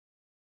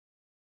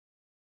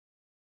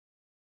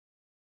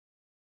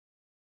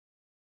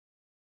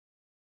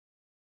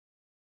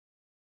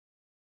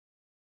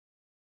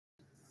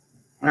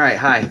All right,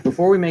 hi.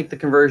 Before we make the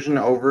conversion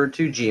over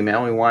to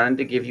Gmail, we wanted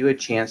to give you a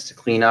chance to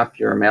clean up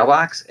your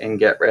mailbox and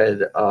get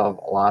rid of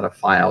a lot of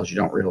files you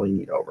don't really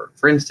need over.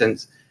 For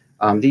instance,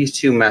 these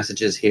two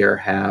messages here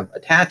have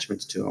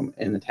attachments to them,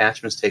 and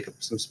attachments take up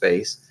some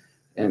space,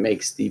 and it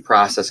makes the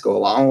process go a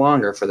lot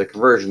longer for the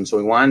conversion, so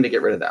we wanted to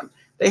get rid of them.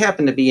 They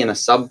happen to be in a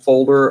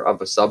subfolder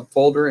of a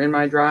subfolder in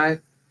my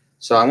drive,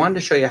 so I wanted to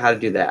show you how to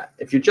do that.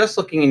 If you're just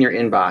looking in your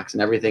inbox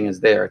and everything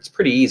is there, it's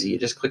pretty easy. You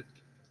just click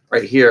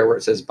right here where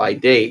it says by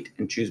date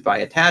and choose by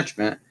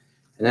attachment,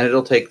 and then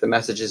it'll take the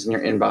messages in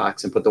your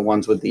inbox and put the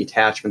ones with the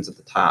attachments at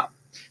the top.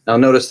 Now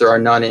notice there are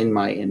none in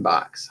my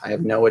inbox. I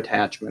have no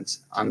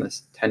attachments on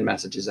this 10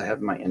 messages I have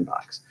in my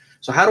inbox.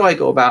 So how do I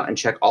go about and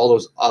check all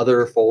those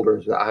other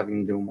folders without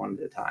having to do them one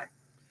at a time?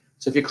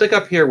 So if you click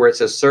up here where it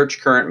says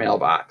search current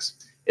mailbox,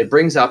 it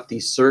brings up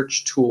the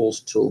search tools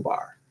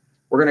toolbar.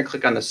 We're going to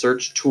click on the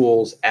search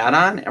tools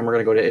add-on, and we're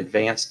going to go to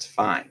advanced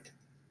find.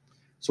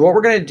 So what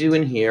we're going to do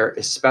in here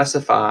is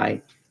specify,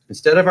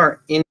 instead of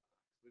our inbox,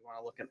 we want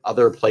to look at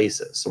other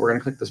places. So we're going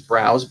to click this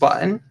browse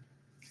button,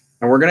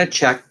 and we're going to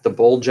check the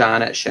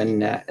Bulljohn at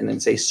ShenNet and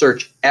then say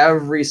search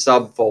every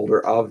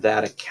subfolder of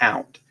that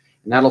account.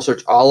 And that'll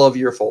search all of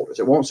your folders.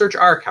 It won't search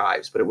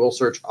archives, but it will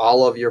search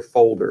all of your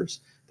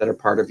folders that are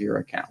part of your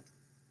account.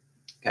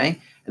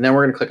 Okay, and then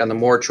we're going to click on the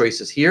more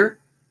choices here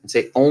and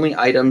say only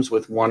items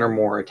with one or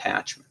more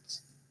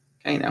attachments.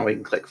 Okay, now we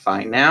can click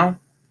find now,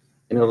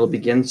 and it'll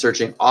begin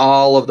searching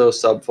all of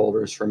those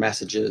subfolders for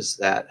messages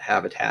that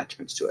have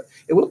attachments to it.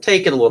 It will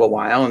take it a little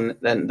while, and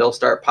then they'll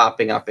start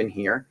popping up in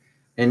here.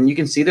 And you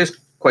can see there's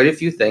quite a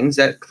few things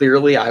that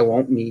clearly I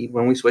won't need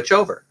when we switch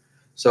over.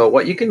 So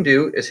what you can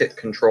do is hit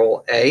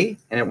Control A,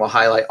 and it will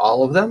highlight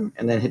all of them,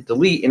 and then hit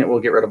Delete, and it will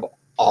get rid of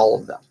all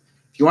of them.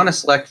 If you want to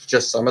select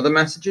just some of the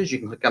messages, you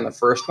can click on the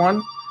first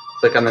one,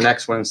 click on the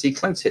next one in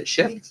sequence, hit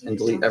Shift, and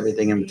delete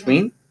everything in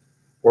between,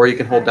 or you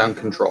can hold down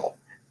Control.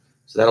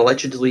 So that'll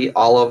let you delete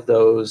all of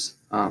those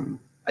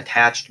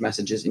attached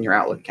messages in your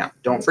Outlook account.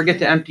 Don't forget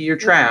to empty your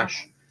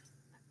trash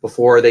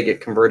before they get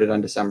converted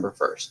on December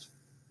 1st.